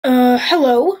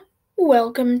Hello,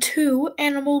 welcome to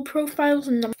Animal Profiles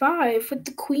number 5 with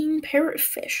the Queen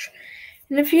Parrotfish.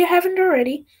 And if you haven't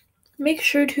already, make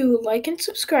sure to like and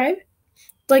subscribe.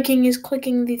 Liking is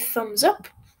clicking the thumbs up,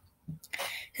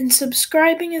 and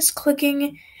subscribing is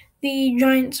clicking the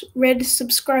giant red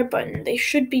subscribe button. They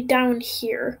should be down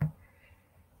here.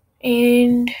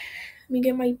 And let me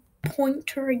get my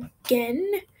pointer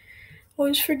again.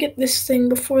 Always forget this thing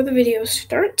before the video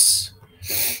starts.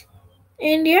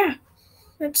 And yeah.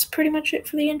 That's pretty much it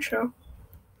for the intro.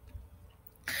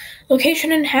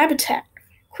 Location and habitat.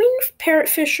 Queen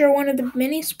parrotfish are one of the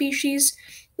many species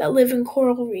that live in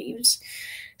coral reefs.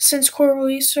 Since coral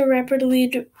reefs are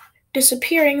rapidly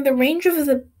disappearing, the range of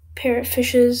the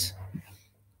parrotfishes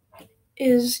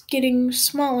is getting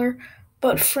smaller,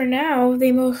 but for now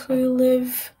they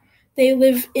live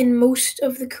in most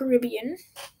of the Caribbean.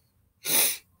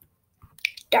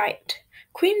 Diet.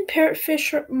 Queen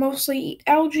parrotfish mostly eat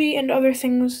algae and other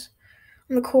things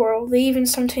on the coral. They even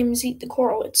sometimes eat the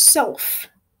coral itself.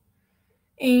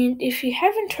 And if you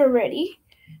haven't already,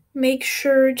 make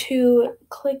sure to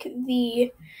click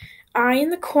the eye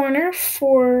in the corner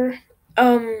for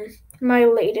my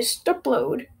latest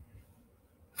upload,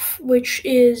 which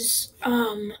is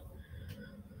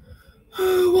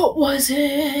what was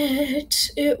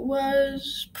it? It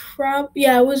was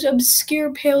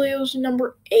Obscure Paleos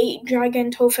number 8,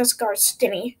 Gigantophis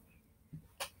garstini.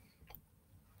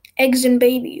 Eggs and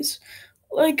babies.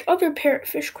 Like other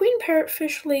parrotfish, queen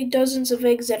parrotfish lay dozens of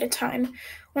eggs at a time.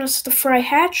 Once the fry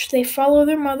hatch, they follow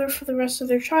their mother for the rest of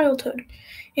their childhood.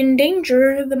 In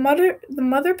danger, the mother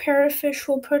parrotfish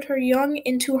will put her young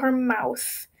into her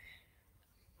mouth.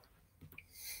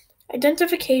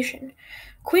 Identification.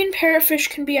 Queen parrotfish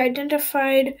can be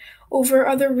identified over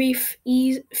other reef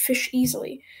fish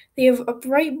easily. They have a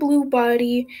bright blue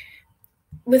body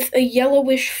with a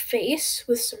yellowish face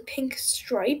with some pink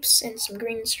stripes and some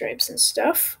green stripes and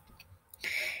stuff.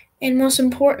 And most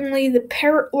importantly, the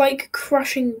parrot-like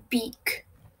crushing beak.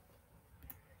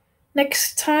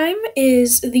 Next time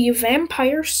is the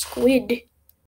vampire squid.